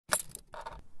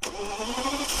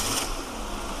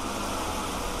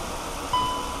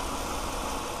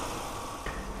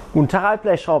Guten Tag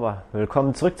Altblech-schrauber,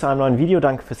 willkommen zurück zu einem neuen Video,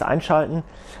 danke fürs Einschalten.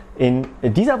 In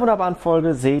dieser wunderbaren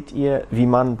Folge seht ihr, wie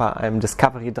man bei einem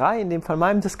Discovery 3, in dem Fall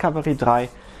meinem Discovery 3,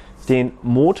 den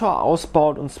Motor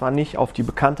ausbaut, und zwar nicht auf die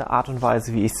bekannte Art und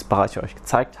Weise, wie ich es bereits euch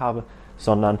gezeigt habe,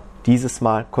 sondern dieses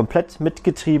Mal komplett mit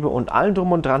Getriebe und allem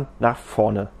drum und dran nach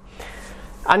vorne.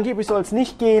 Angeblich soll es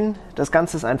nicht gehen, das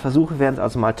Ganze ist ein Versuch, wir werden es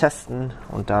also mal testen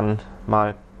und dann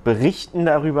mal berichten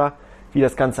darüber, wie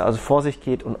das Ganze also vor sich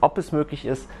geht und ob es möglich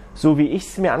ist. So wie ich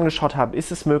es mir angeschaut habe,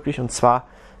 ist es möglich, und zwar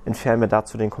entfernen wir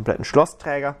dazu den kompletten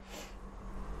Schlossträger.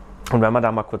 Und wenn man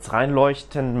da mal kurz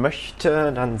reinleuchten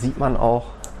möchte, dann sieht man auch,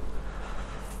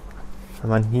 wenn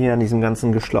man hier an diesem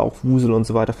ganzen Geschlauch, Wusel und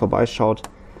so weiter vorbeischaut,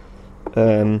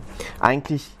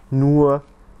 eigentlich nur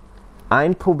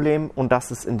ein Problem, und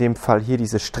das ist in dem Fall hier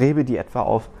diese Strebe, die etwa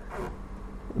auf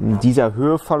dieser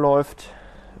Höhe verläuft.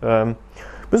 Müssen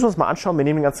wir uns mal anschauen, wir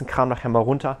nehmen den ganzen Kram nachher mal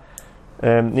runter.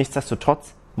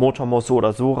 Nichtsdestotrotz, Motor muss so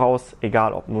oder so raus,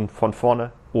 egal ob nun von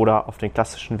vorne oder auf den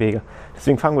klassischen Wege.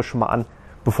 Deswegen fangen wir schon mal an,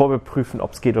 bevor wir prüfen,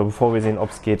 ob es geht, oder bevor wir sehen, ob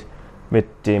es geht,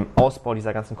 mit dem Ausbau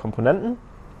dieser ganzen Komponenten.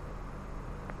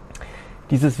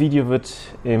 Dieses Video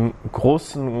wird im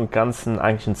Großen und Ganzen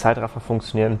eigentlich in Zeitraffer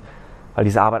funktionieren, weil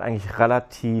diese Arbeit eigentlich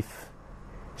relativ,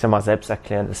 ich sag mal,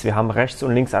 selbsterklärend ist. Wir haben rechts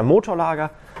und links ein Motorlager,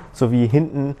 sowie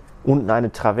hinten unten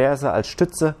eine Traverse als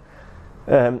Stütze.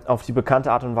 Auf die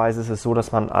bekannte Art und Weise ist es so,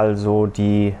 dass man also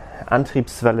die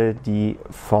Antriebswelle, die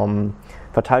vom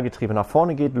Verteilgetriebe nach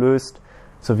vorne geht, löst,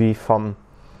 sowie vom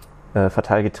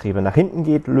Verteilgetriebe nach hinten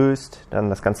geht, löst, dann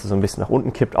das Ganze so ein bisschen nach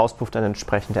unten kippt, Auspuff dann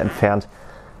entsprechend entfernt,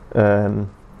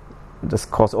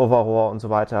 das Crossover-Rohr und so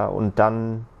weiter, und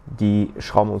dann die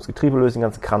Schrauben ums Getriebe löst, den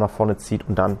ganzen Kram nach vorne zieht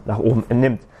und dann nach oben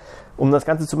entnimmt. Um das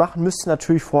Ganze zu machen, müsste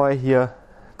natürlich vorher hier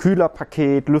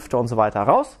Kühlerpaket, Lüfter und so weiter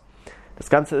raus. Das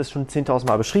Ganze ist schon 10.000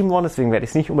 Mal beschrieben worden, deswegen werde ich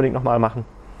es nicht unbedingt nochmal machen.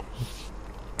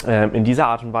 In dieser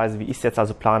Art und Weise, wie ich es jetzt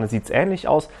also plane, sieht es ähnlich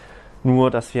aus,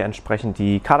 nur dass wir entsprechend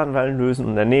die Kardanwellen lösen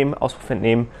und entnehmen, Auspuff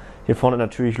entnehmen, hier vorne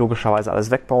natürlich logischerweise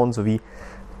alles wegbauen, sowie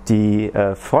die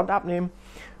Front abnehmen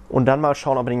und dann mal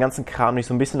schauen, ob wir den ganzen Kram nicht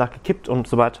so ein bisschen nachgekippt und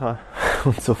so weiter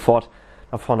und so fort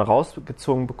nach vorne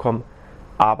rausgezogen bekommen.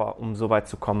 Aber um so weit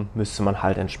zu kommen, müsste man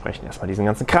halt entsprechend erstmal diesen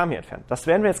ganzen Kram hier entfernen. Das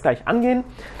werden wir jetzt gleich angehen,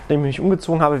 indem ich mich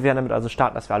umgezogen habe. Wir werden damit also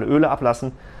starten, dass wir alle Öle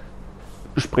ablassen,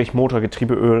 sprich Motor,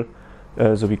 Getriebeöl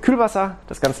sowie Kühlwasser.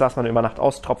 Das Ganze lassen wir über Nacht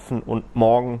austropfen und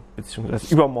morgen,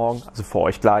 beziehungsweise übermorgen, also für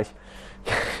euch gleich,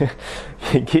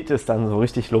 geht es dann so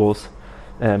richtig los.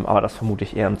 Aber das vermute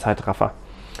ich eher im Zeitraffer.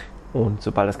 Und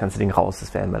sobald das ganze Ding raus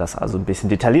ist, werden wir das also ein bisschen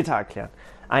detaillierter erklären.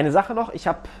 Eine Sache noch, ich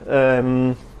habe...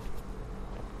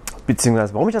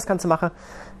 beziehungsweise warum ich das Ganze mache.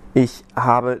 Ich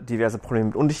habe diverse Probleme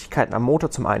mit Undichtigkeiten am Motor.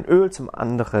 Zum einen Öl, zum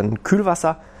anderen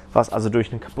Kühlwasser, was also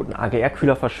durch einen kaputten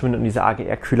AGR-Kühler verschwindet. Und diese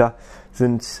AGR-Kühler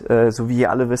sind, so wie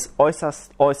ihr alle wisst,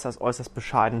 äußerst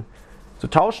bescheiden zu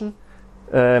tauschen.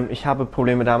 Ich habe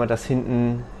Probleme damit, dass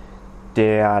hinten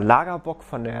der Lagerbock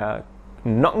von der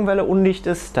Nockenwelle undicht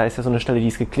ist. Da ist ja so eine Stelle, die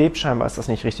ist geklebt. Scheinbar ist das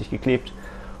nicht richtig geklebt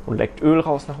und leckt Öl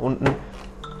raus nach unten.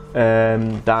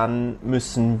 Dann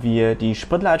müssen wir die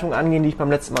Spritleitung angehen, die ich beim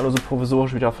letzten Mal nur so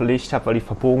provisorisch wieder verlegt habe, weil die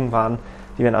verbogen waren.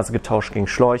 Die werden also getauscht gegen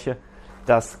Schläuche.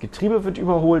 Das Getriebe wird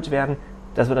überholt werden.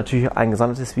 Das wird natürlich ein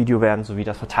gesondertes Video werden, sowie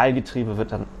das Verteilgetriebe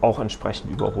wird dann auch entsprechend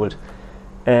überholt.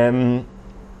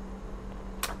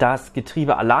 Das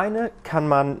Getriebe alleine kann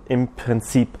man im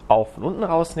Prinzip auch von unten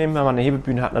rausnehmen. Wenn man eine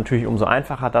Hebebühne hat, natürlich umso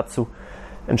einfacher dazu.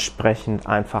 Entsprechend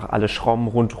einfach alle Schrauben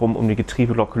rundherum um die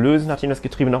Getriebeglocke lösen, nachdem das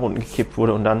Getriebe nach unten gekippt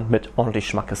wurde, und dann mit ordentlich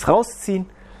Schmackes rausziehen.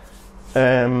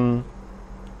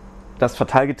 Das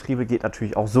Verteilgetriebe geht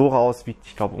natürlich auch so raus, wiegt,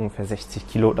 ich glaube, ungefähr 60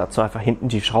 Kilo. Dazu einfach hinten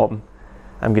die Schrauben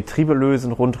am Getriebe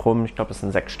lösen rundherum. Ich glaube, das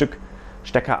sind 6 Stück,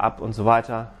 Stecker ab und so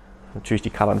weiter. Natürlich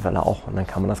die Kardanwelle auch, und dann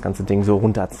kann man das ganze Ding so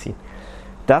runterziehen.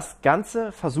 Das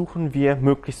Ganze versuchen wir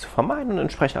möglichst zu vermeiden und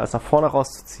entsprechend alles nach vorne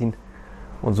rauszuziehen.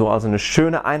 Und so also eine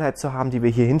schöne Einheit zu haben, die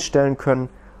wir hier hinstellen können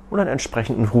und dann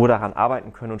entsprechend in Ruhe daran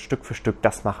arbeiten können und Stück für Stück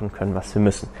das machen können, was wir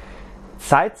müssen.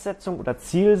 Zeitsetzung oder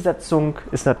Zielsetzung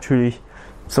ist natürlich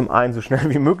zum einen so schnell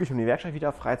wie möglich, um die Werkstatt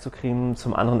wieder freizukriegen.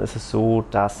 Zum anderen ist es so,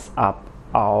 dass ab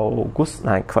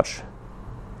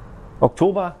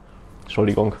Oktober,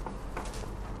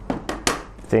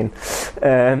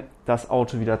 das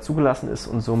Auto wieder zugelassen ist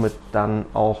und somit dann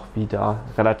auch wieder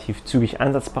relativ zügig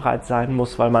einsatzbereit sein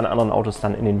muss, weil meine anderen Autos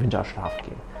dann in den Winterschlaf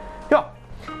gehen. Ja,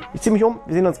 ich ziehe mich um,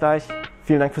 wir sehen uns gleich.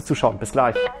 Vielen Dank fürs Zuschauen, bis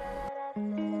gleich.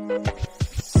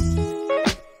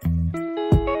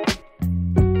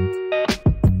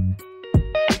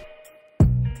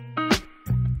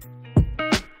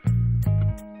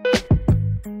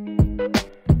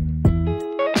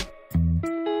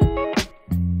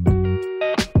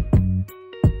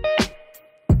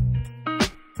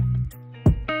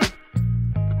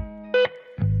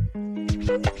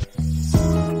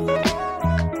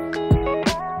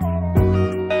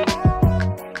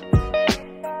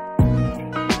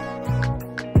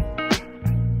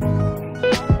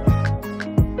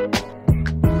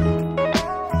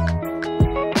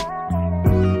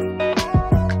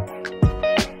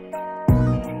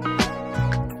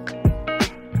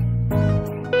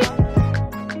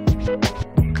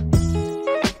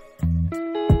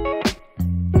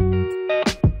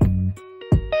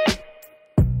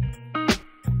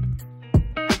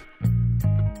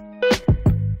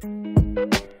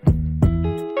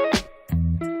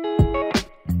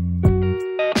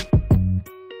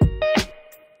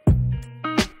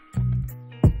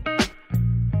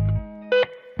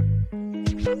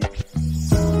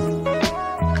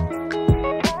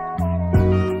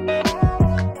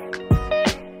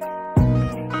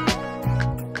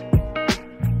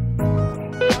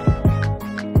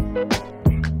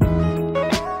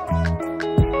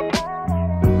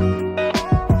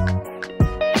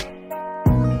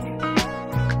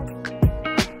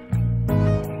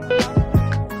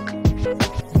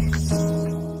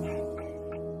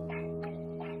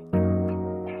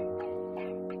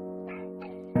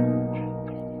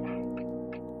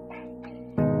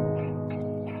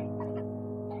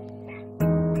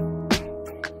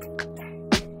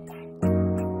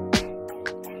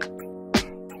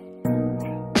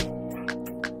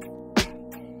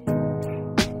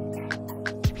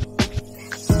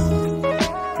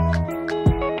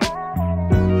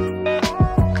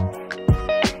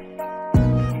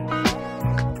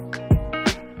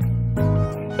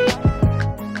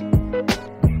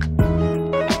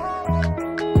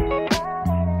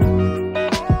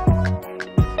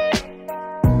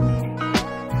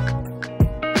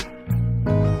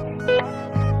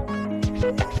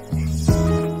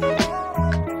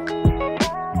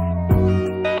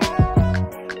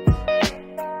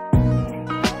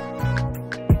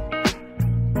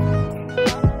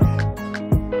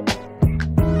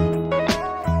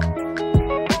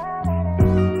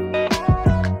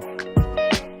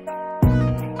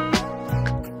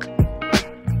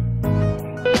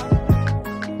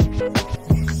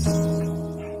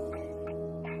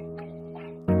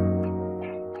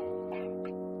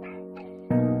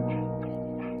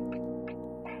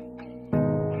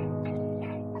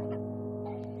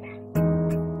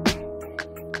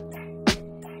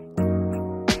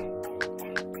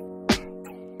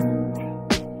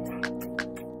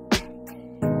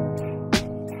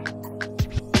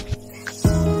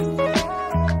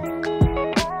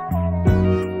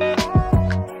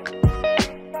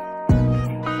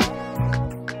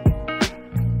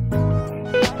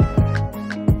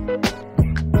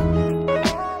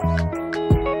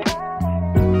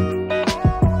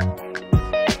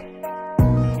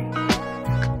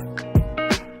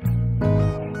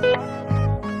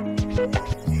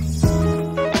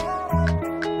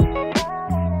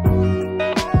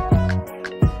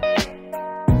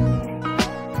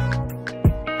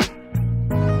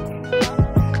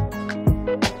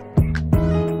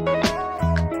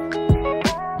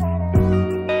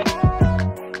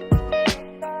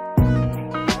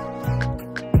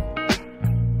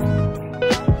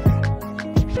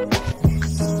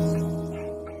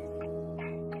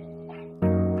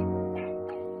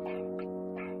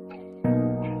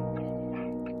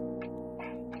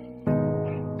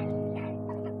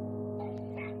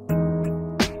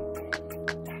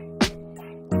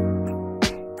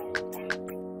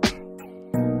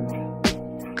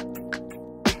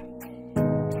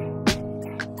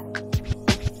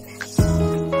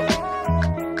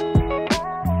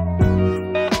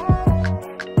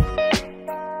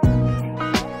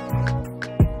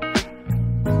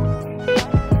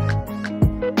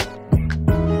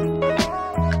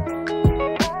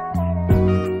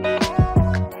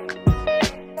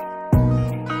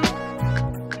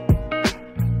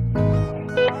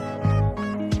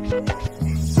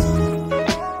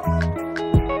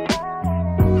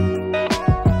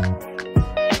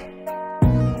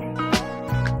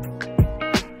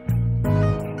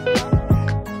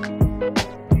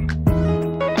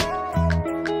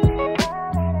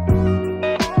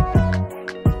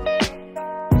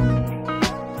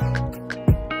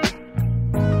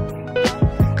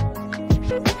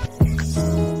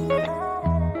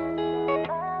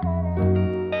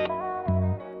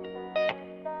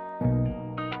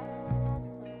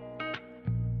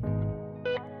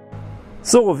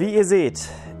 So, wie ihr seht,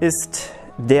 ist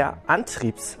der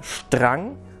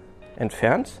Antriebsstrang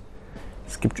entfernt.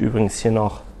 Es gibt übrigens hier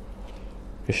noch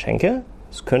Geschenke.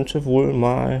 Es könnte wohl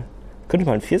mal,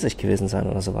 ein Pfirsich gewesen sein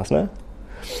oder sowas, ne?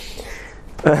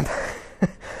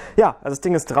 Ja, also das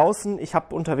Ding ist draußen. Ich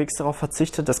habe unterwegs darauf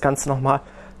verzichtet, das Ganze nochmal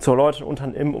zu erläutern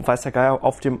unten im, weiß der Geier,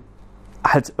 auf dem,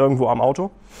 halt irgendwo am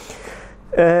Auto.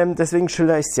 Deswegen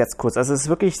schildere ich es jetzt kurz. Also es ist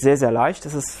wirklich sehr, sehr leicht.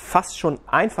 Es ist fast schon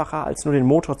einfacher, als nur den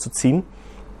Motor zu ziehen.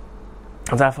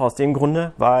 Und einfach aus dem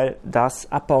Grunde, weil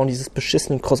das Abbauen dieses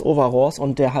beschissenen Crossover-Rohrs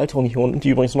und der Halterung hier unten, die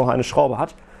übrigens noch eine Schraube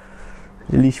hat,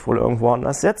 die liegt wohl irgendwo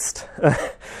anders jetzt,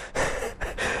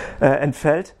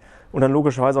 entfällt. Und dann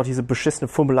logischerweise auch diese beschissene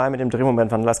Fummelei mit dem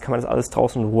Drehmomentwandler. Das kann man das alles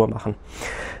draußen in Ruhe machen.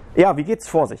 Ja, wie geht's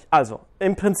vor sich? Also,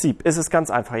 im Prinzip ist es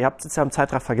ganz einfach. Ihr habt es jetzt ja im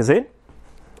Zeitraffer gesehen.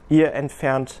 Ihr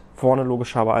entfernt vorne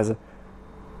logischerweise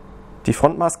die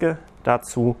Frontmaske.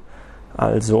 Dazu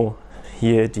also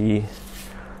hier die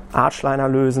Archliner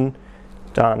lösen.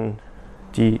 Dann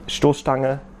die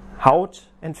Stoßstange Haut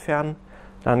entfernen.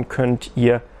 Dann könnt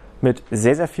ihr mit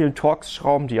sehr, sehr vielen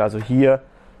Torx-Schrauben, die also hier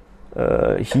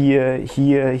und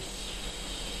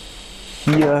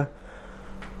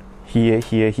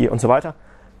so weiter,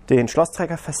 den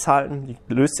Schlossträger festhalten. Die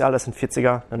löst ihr alles in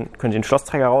 40er. Dann könnt ihr den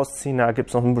Schlossträger rausziehen. Da gibt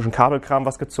es noch ein bisschen Kabelkram,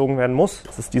 was gezogen werden muss.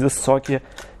 Das ist dieses Zeug hier.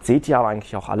 Seht ihr aber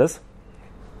eigentlich auch alles.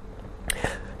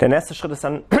 Der nächste Schritt ist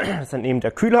dann eben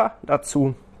der Kühler.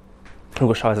 Dazu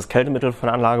logischerweise das Kältemittel von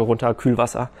der Anlage runter,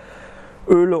 Kühlwasser,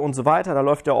 Öle und so weiter. Da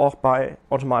läuft ja auch bei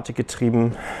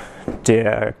Automatikgetrieben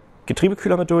der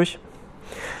Getriebekühler mit durch.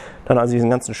 Dann also diesen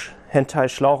ganzen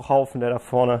Hentai-Schlauchhaufen, der da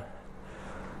vorne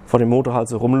vor dem Motor halt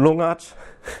so rumlungert.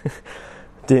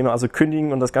 Dem also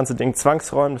kündigen und das ganze Ding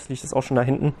zwangsräumen. Das liegt jetzt auch schon da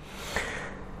hinten.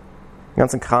 Den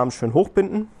ganzen Kram schön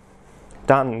hochbinden.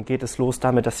 Dann geht es los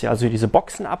damit, dass ihr also diese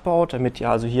Boxen abbaut, damit ihr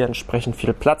also hier entsprechend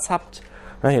viel Platz habt.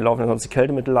 Ja, hier laufen ja sonst die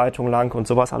Kältemittelleitungen lang und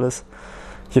sowas alles.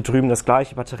 Hier drüben das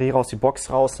gleiche, Batterie raus, die Box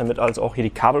raus, damit also auch hier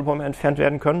die Kabelbäume entfernt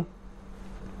werden können.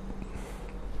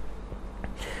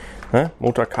 Ne?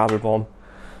 Motorkabelbaum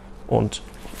und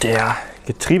der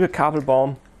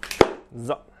Getriebekabelbaum.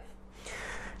 So.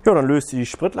 Ja, dann löst ihr die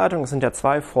Spritleitung. Das sind ja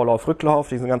zwei, Vorlauf, Rücklauf.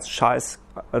 Diesen ganzen Scheiß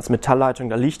als Metallleitung,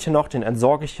 da liegt hier noch. Den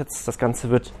entsorge ich jetzt. Das Ganze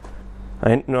wird da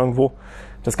hinten irgendwo.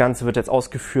 Das Ganze wird jetzt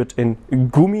ausgeführt in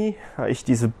Gummi. Ich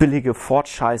diese billige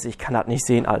Ford-Scheiße, ich kann das nicht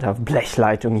sehen, Alter.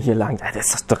 Blechleitung hier lang.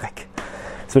 Das ist doch Dreck.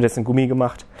 Das wird jetzt in Gummi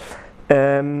gemacht.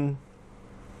 Habe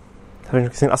ich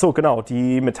noch gesehen? Achso, genau.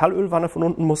 Die Metallölwanne von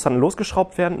unten muss dann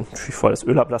losgeschraubt werden. Natürlich voll das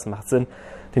Öl ablassen, macht Sinn.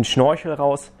 Den Schnorchel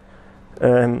raus.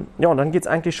 Ja, und dann geht es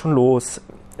eigentlich schon los.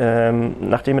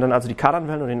 Nachdem ihr dann also die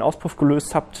Kardanwellen und den Auspuff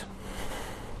gelöst habt.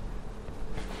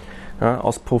 Ja,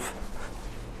 Auspuff,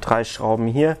 3 Schrauben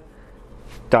hier.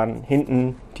 Dann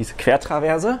hinten diese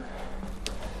Quertraverse,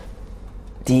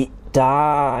 die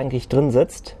da eigentlich drin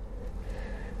sitzt.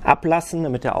 Ablassen,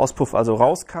 damit der Auspuff also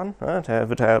raus kann. Ja, der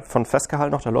wird ja von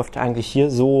festgehalten noch. Da läuft er eigentlich hier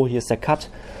so. Hier ist der Cut.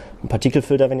 Ein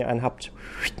Partikelfilter, wenn ihr einen habt,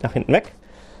 nach hinten weg.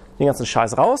 Den ganzen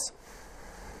Scheiß raus.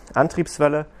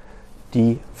 Antriebswelle,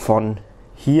 die von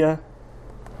hier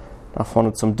nach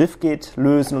vorne zum Diff geht,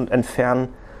 lösen und entfernen.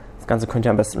 Das Ganze könnt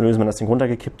ihr am besten lösen, wenn das Ding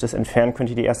runtergekippt ist. Entfernen könnt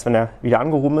ihr die erst, wenn er wieder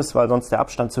angehoben ist, weil sonst der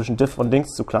Abstand zwischen Diff und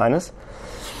Dings zu klein ist.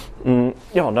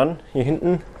 Ja, und dann hier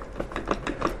hinten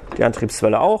die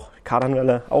Antriebswelle auch, die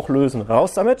Kardanwelle auch lösen,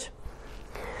 raus damit.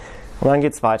 Und dann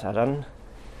geht es weiter. Dann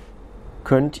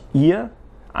könnt ihr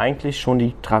eigentlich schon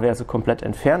die Traverse komplett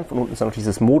entfernen. Von unten ist dann noch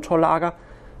dieses Motorlager,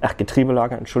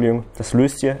 Getriebelager, Entschuldigung, das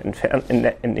löst ihr,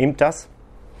 entnehmt das.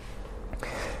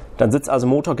 Dann sitzt also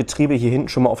Motor, Getriebe hier hinten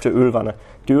schon mal auf der Ölwanne.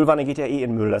 Die Ölwanne geht ja eh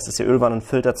in Müll, das ist ja Ölwanne und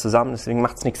Filter zusammen, deswegen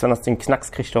macht es nichts, wenn das Ding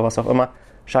Knacks kriegt oder was auch immer.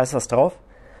 Scheiß was drauf.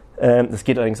 Das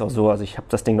geht allerdings auch so, also ich habe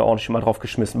das Ding da ordentlich schon mal drauf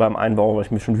geschmissen beim Einbau, weil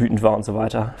ich mir schon wütend war und so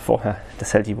weiter. Vorher,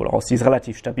 das hält die wohl aus, die ist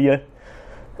relativ stabil.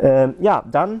 Ja,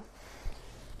 dann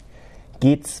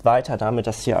geht es weiter damit,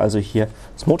 dass ihr also hier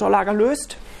das Motorlager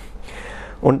löst.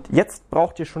 Und jetzt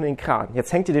braucht ihr schon den Kran.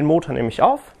 Jetzt hängt ihr den Motor nämlich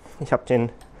auf. Ich habe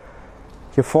den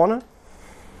hier vorne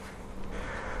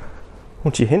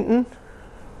und hier hinten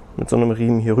mit so einem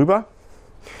Riemen hier rüber.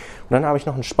 Und dann habe ich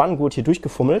noch einen Spanngurt hier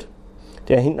durchgefummelt,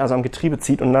 der hinten also am Getriebe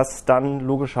zieht und das dann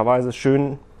logischerweise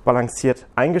schön balanciert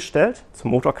eingestellt zum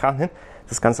Motorkran hin.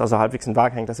 Das Ganze also halbwegs in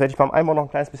Waage hängt. Das werde ich beim Einbau noch ein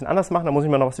kleines bisschen anders machen, da muss ich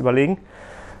mir noch was überlegen.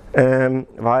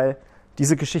 Weil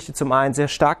diese Geschichte zum einen sehr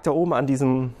stark da oben an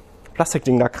diesem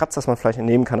Plastikding da kratzt, dass man vielleicht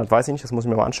entnehmen kann, das weiß ich nicht, das muss ich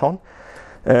mir mal anschauen.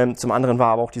 Zum anderen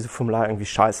war aber auch diese Fummelei irgendwie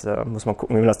scheiße, da muss man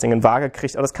gucken, wie man das Ding in Waage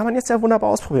kriegt. Aber das kann man jetzt ja wunderbar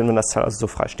ausprobieren, wenn das Teil also so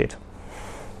frei steht.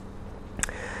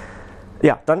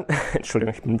 Ja, dann,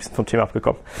 Entschuldigung, ich bin ein bisschen vom Thema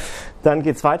abgekommen. Dann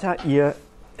geht es weiter, ihr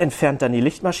entfernt dann die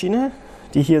Lichtmaschine,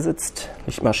 die hier sitzt,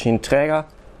 Lichtmaschinenträger.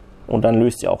 Und dann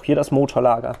löst ihr auch hier das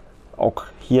Motorlager. Auch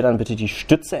hier dann bitte die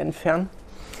Stütze entfernen.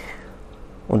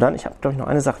 Und dann, ich habe glaube ich noch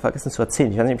eine Sache vergessen zu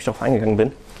erzählen. Ich weiß nicht, ob ich darauf eingegangen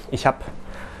bin. Ich habe,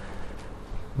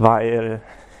 weil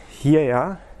hier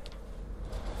ja,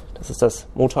 das ist das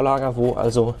Motorlager, wo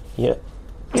also hier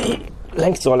die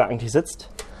Lenksäule eigentlich sitzt.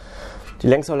 Die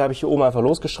Lenksäule habe ich hier oben einfach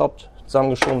losgeschraubt,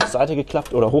 zusammengeschoben, zur Seite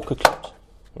geklappt oder hochgeklappt.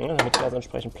 Ja, damit hier also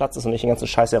entsprechend Platz ist und ich den ganzen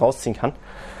Scheiß hier rausziehen kann.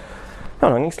 Ja,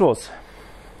 und dann ging es los.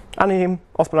 Anheben,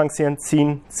 ausbalancieren,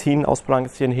 ziehen,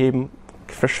 ausbalancieren, heben,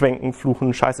 verschwenken,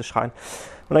 fluchen, Scheiße schreien.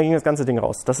 Und dann ging das ganze Ding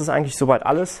raus. Das ist eigentlich soweit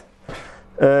alles.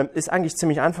 Ist eigentlich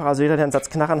ziemlich einfach. Also jeder, der einen Satz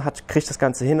Knarren hat, kriegt das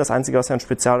Ganze hin. Das Einzige, was er an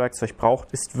Spezialwerkzeug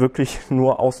braucht, ist wirklich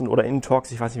nur Außen- oder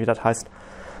Innentorx, ich weiß nicht, wie das heißt,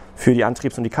 für die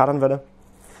Antriebs- und die Kardanwelle.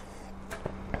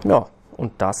 Ja,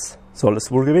 und das soll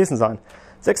es wohl gewesen sein.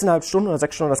 6,5 Stunden oder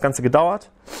 6 Stunden hat das Ganze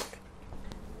gedauert.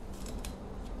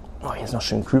 Oh, hier ist noch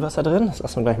schön Kühlwasser drin. Das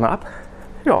lassen wir gleich mal ab.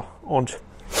 Ja, und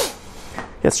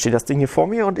jetzt steht das Ding hier vor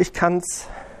mir und ich kann es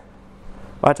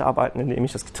weiterarbeiten, indem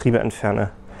ich das Getriebe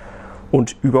entferne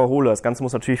und überhole. Das Ganze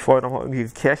muss natürlich vorher noch mal irgendwie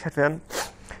gekerchert werden.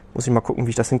 Muss ich mal gucken,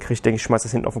 wie ich das hinkriege. Ich denke, ich schmeiße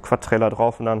das hinten auf den Quad-Trailer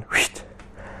drauf und dann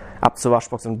ab zur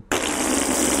Waschbox und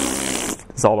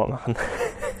sauber machen.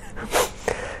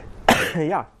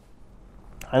 Ja,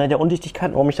 eine der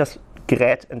Undichtigkeiten, warum ich das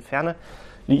Gerät entferne,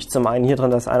 liegt zum einen hier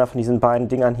drin, dass einer von diesen beiden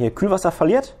Dingern hier Kühlwasser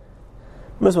verliert.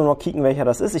 Müssen wir noch kicken, welcher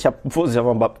das ist. Ich habe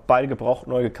beide gebraucht,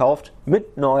 neu gekauft,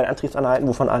 mit neuen Antriebseinheiten,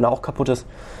 wovon einer auch kaputt ist.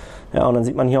 Ja, und dann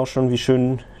sieht man hier auch schon, wie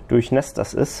schön durchnässt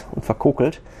das ist und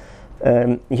verkokelt.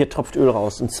 Hier tropft Öl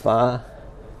raus, und zwar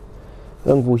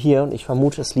irgendwo hier. Und ich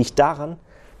vermute, es liegt daran,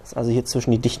 dass also hier zwischen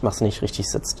die Dichtmasse nicht richtig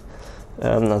sitzt.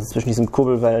 Also zwischen diesen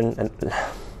Kurbelwellen,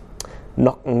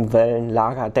 Nockenwellen,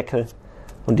 Lagerdeckel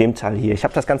und dem Teil hier. Ich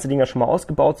habe das ganze Ding ja schon mal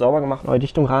ausgebaut, sauber gemacht, neue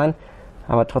Dichtung rein.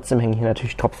 Aber trotzdem hängen hier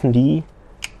natürlich Tropfen, die,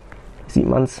 sieht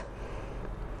man es,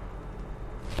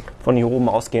 von hier oben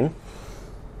ausgehen.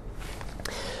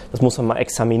 Das muss man mal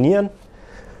examinieren.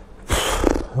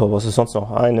 Ja, was ist sonst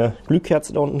noch? Eine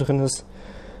Glühkerze da unten drin ist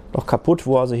noch kaputt,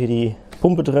 wo also hier die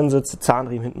Pumpe drin sitzt. Den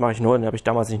Zahnriemen hinten mache ich neu, den habe ich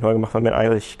damals nicht neu gemacht, weil mir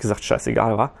eigentlich gesagt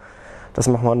scheißegal war. Das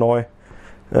machen wir neu.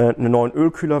 Einen neuen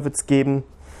Ölkühler wird es geben.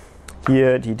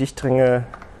 Hier die Dichtringe,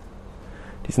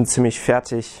 die sind ziemlich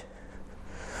fertig.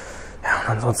 Ja,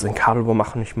 und ansonsten den Kabelbohr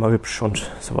machen nicht mal hübsch und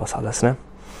sowas alles, ne?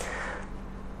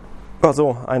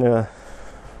 Also, eine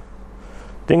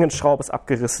Dingenschraube ist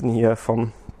abgerissen hier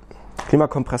vom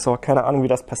Klimakompressor. Keine Ahnung, wie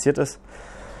das passiert ist.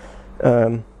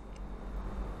 Also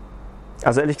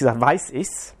ehrlich gesagt weiß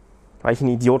ich's, weil ich ein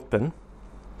Idiot bin,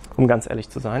 um ganz ehrlich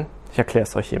zu sein. Ich erkläre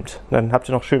es euch eben. Dann habt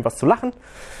ihr noch schön was zu lachen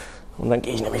und dann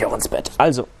gehe ich nämlich auch ins Bett.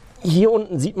 Also, hier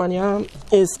unten sieht man ja,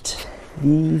 ist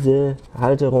diese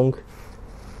Halterung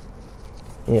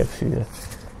hier für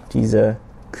diese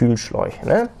Kühlschläuche,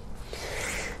 ne?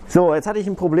 So, jetzt hatte ich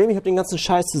ein Problem. Ich habe den ganzen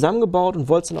Scheiß zusammengebaut und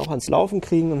wollte es dann auch ans Laufen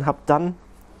kriegen und habe dann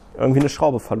irgendwie eine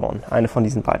Schraube verloren. Eine von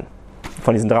diesen beiden.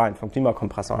 Von diesen dreien, vom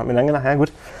Klimakompressor. Habe mir dann gedacht, ja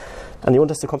gut, an die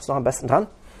unterste kommst du noch am besten dran.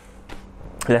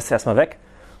 Lässt es erstmal weg,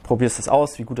 probierst es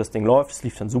aus, wie gut das Ding läuft. Es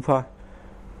lief dann super.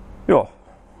 Ja,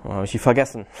 dann habe ich die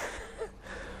vergessen.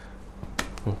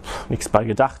 Nichts bei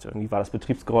gedacht. Irgendwie war das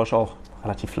Betriebsgeräusch auch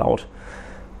relativ laut.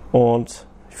 Und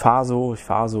ich fahre so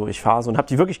und habe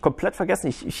die wirklich komplett vergessen.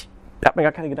 Ich habe mir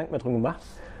gar keine Gedanken mehr drum gemacht.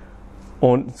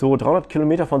 Und so 300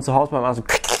 Kilometer von zu Hause beim so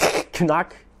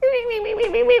knack.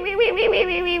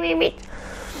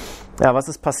 Ja, was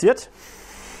ist passiert?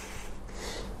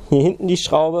 Hier hinten die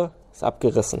Schraube ist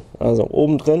abgerissen. Also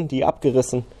oben drin die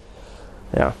abgerissen.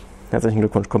 Ja, herzlichen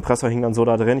Glückwunsch. Kompressor hing dann so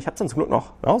da drin. Ich habe es dann zum Glück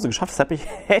noch nach Hause geschafft. Das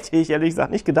hätte ich ehrlich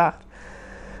gesagt nicht gedacht.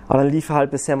 Aber dann lief er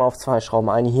halt bisher mal auf 2 Schrauben.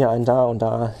 Eine hier, eine da und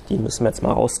da. Die müssen wir jetzt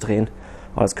mal rausdrehen.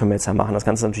 Aber das können wir jetzt ja machen. Das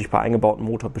Ganze ist natürlich bei eingebautem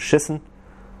Motor beschissen.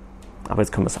 Aber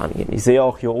jetzt können wir es angehen. Ich sehe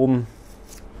auch hier oben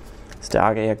ist der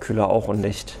AGR-Kühler auch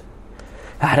undicht.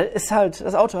 Ja, das ist halt,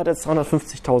 das Auto hat jetzt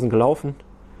 350.000 gelaufen.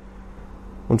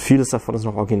 Und vieles davon ist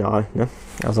noch original. Ne?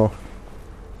 Also,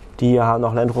 die hier haben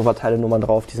noch Land Rover Teilenummern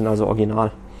drauf. Die sind also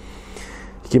original.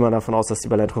 Ich gehe mal davon aus, dass die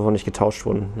bei Land Rover nicht getauscht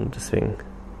wurden. Und deswegen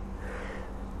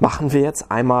machen wir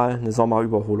jetzt einmal eine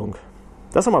Sommerüberholung.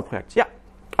 Das Sommerprojekt. Ja,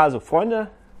 also Freunde,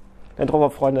 Land Rover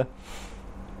Freunde,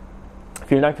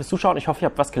 vielen Dank fürs Zuschauen. Ich hoffe, ihr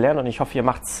habt was gelernt und ich hoffe, ihr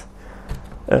macht es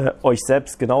euch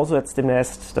selbst genauso jetzt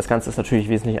demnächst. Das Ganze ist natürlich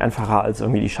wesentlich einfacher als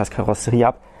irgendwie die scheiß Karosserie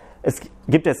ab. Es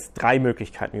gibt jetzt 3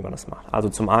 Möglichkeiten, wie man das macht. Also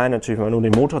zum einen natürlich, wenn man nur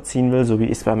den Motor ziehen will, so wie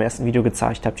ich es beim ersten Video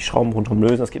gezeigt habe, die Schrauben rundherum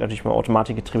lösen. Das geht natürlich beim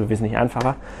Automatikgetriebe wesentlich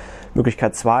einfacher.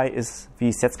 Möglichkeit 2 ist, wie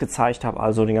ich es jetzt gezeigt habe,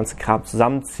 also den ganzen Kram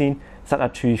zusammenziehen. Das hat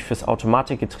natürlich fürs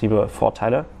Automatikgetriebe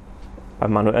Vorteile.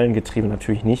 Beim manuellen Getriebe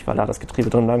natürlich nicht, weil da das Getriebe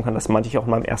drin bleiben kann. Das meinte ich auch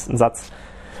in meinem ersten Satz.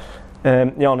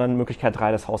 Ja, und dann Möglichkeit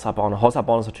 3, das Haus abbauen. Haus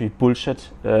abbauen ist natürlich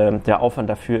Bullshit. Der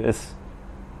Aufwand dafür ist,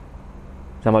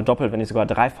 sagen wir, doppelt, wenn nicht sogar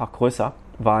dreifach größer,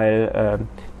 weil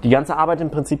die ganze Arbeit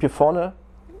im Prinzip hier vorne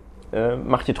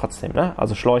macht ihr trotzdem, ne?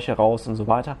 Also Schläuche raus und so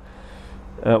weiter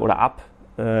oder ab.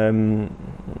 Ich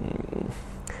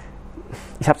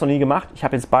habe es noch nie gemacht. Ich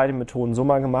habe jetzt beide Methoden so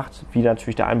mal gemacht. Wie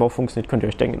natürlich der Einbau funktioniert, könnt ihr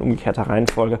euch denken in umgekehrter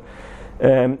Reihenfolge.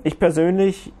 Ich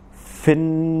persönlich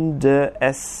finde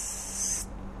es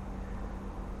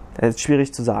ist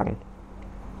schwierig zu sagen.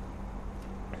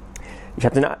 Ich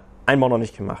habe den Einbau noch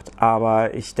nicht gemacht,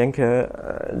 aber ich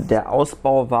denke, der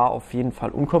Ausbau war auf jeden Fall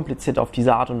unkompliziert auf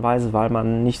diese Art und Weise, weil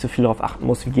man nicht so viel darauf achten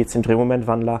muss, wie geht es im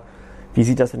Drehmomentwandler, wie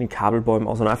sieht das in den Kabelbäumen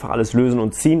aus, und einfach alles lösen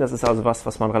und ziehen. Das ist also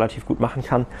was man relativ gut machen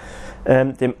kann.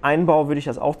 Dem Einbau würde ich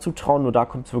das auch zutrauen, nur da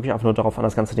kommt es wirklich einfach nur darauf an,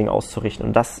 das ganze Ding auszurichten.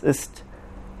 Und das ist,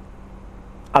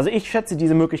 also ich schätze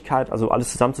diese Möglichkeit, also alles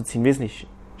zusammenzuziehen, wesentlich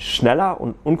schneller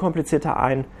und unkomplizierter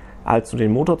ein, als nur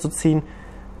den Motor zu ziehen.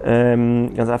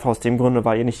 Ganz einfach aus dem Grunde,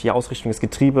 weil ihr nicht die Ausrichtung des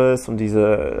Getriebes und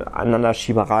diese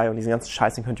Aneinanderschieberei und diesen ganzen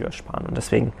Scheiß, den könnt ihr euch sparen. Und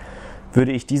deswegen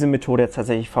würde ich diese Methode jetzt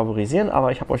tatsächlich favorisieren,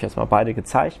 aber ich habe euch jetzt mal beide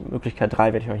gezeigt. Möglichkeit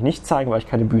 3 werde ich euch nicht zeigen, weil ich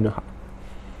keine Bühne habe.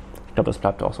 Ich glaube, das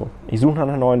bleibt auch so. Ich suche nach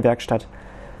einer neuen Werkstatt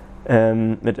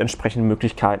mit entsprechenden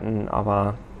Möglichkeiten,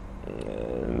 aber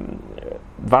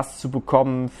was zu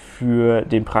bekommen für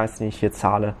den Preis, den ich hier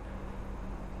zahle,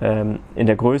 in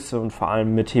der Größe und vor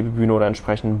allem mit Hebebühne oder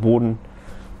entsprechendem Boden,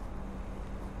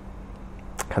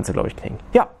 kannst du, glaube ich, kriegen.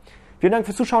 Ja, vielen Dank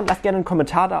fürs Zuschauen. Lasst gerne einen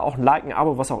Kommentar da, auch ein Like, ein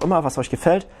Abo, was auch immer, was euch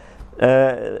gefällt.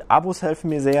 Abos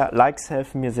helfen mir sehr, Likes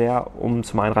helfen mir sehr, um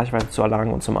zum einen Reichweite zu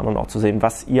erlangen und zum anderen auch zu sehen,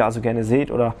 was ihr also gerne seht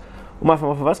oder um einfach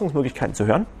mal Verbesserungsmöglichkeiten zu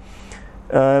hören.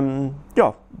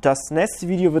 Ja, das nächste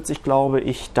Video wird sich, glaube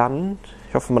ich, dann,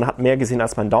 ich hoffe, man hat mehr gesehen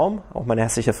als mein Daumen, auch meine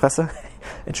hässliche Fresse,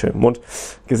 Entschuldigung, Mund,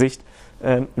 Gesicht,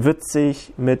 wird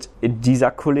sich mit dieser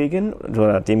Kollegin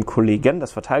oder dem Kollegen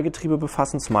das Verteilgetriebe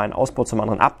befassen, zum einen Ausbau, zum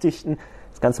anderen abdichten.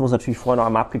 Das Ganze muss natürlich vorher noch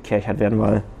einmal abgekerchert werden,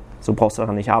 weil so brauchst du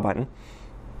daran nicht arbeiten.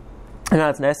 Und dann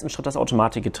als nächsten Schritt das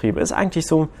Automatikgetriebe. Ist eigentlich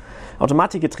so,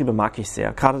 Automatikgetriebe mag ich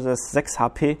sehr, gerade das 6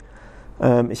 HP.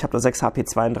 Ich habe das 6 HP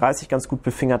 32 ganz gut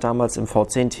befingert damals im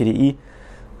V10 TDI.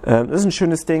 Das ist ein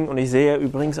schönes Ding und ich sehe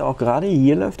übrigens auch gerade,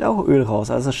 hier läuft auch Öl raus.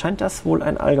 Also scheint das wohl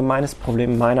ein allgemeines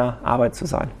Problem meiner Arbeit zu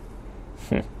sein.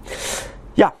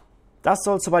 Ja, das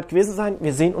soll es soweit gewesen sein.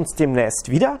 Wir sehen uns demnächst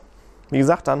wieder. Wie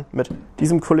gesagt, dann mit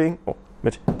diesem Kollegen,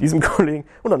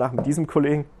 und danach mit diesem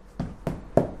Kollegen.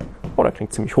 Oh, der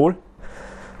klingt ziemlich hohl.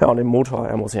 Ja, und dem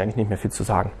Motor, muss ich eigentlich nicht mehr viel zu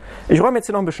sagen. Ich räume jetzt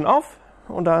hier noch ein bisschen auf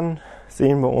und dann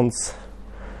sehen wir uns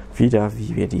wieder,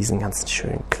 wie wir diesen ganzen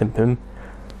schönen Klimpeln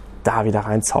da wieder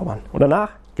reinzaubern. Und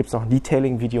danach gibt es noch ein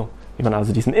Detailing-Video, wie man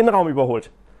also diesen Innenraum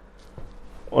überholt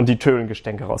und die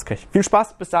Töngestänke rauskriegt. Viel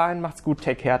Spaß, bis dahin, macht's gut,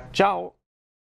 take care, ciao!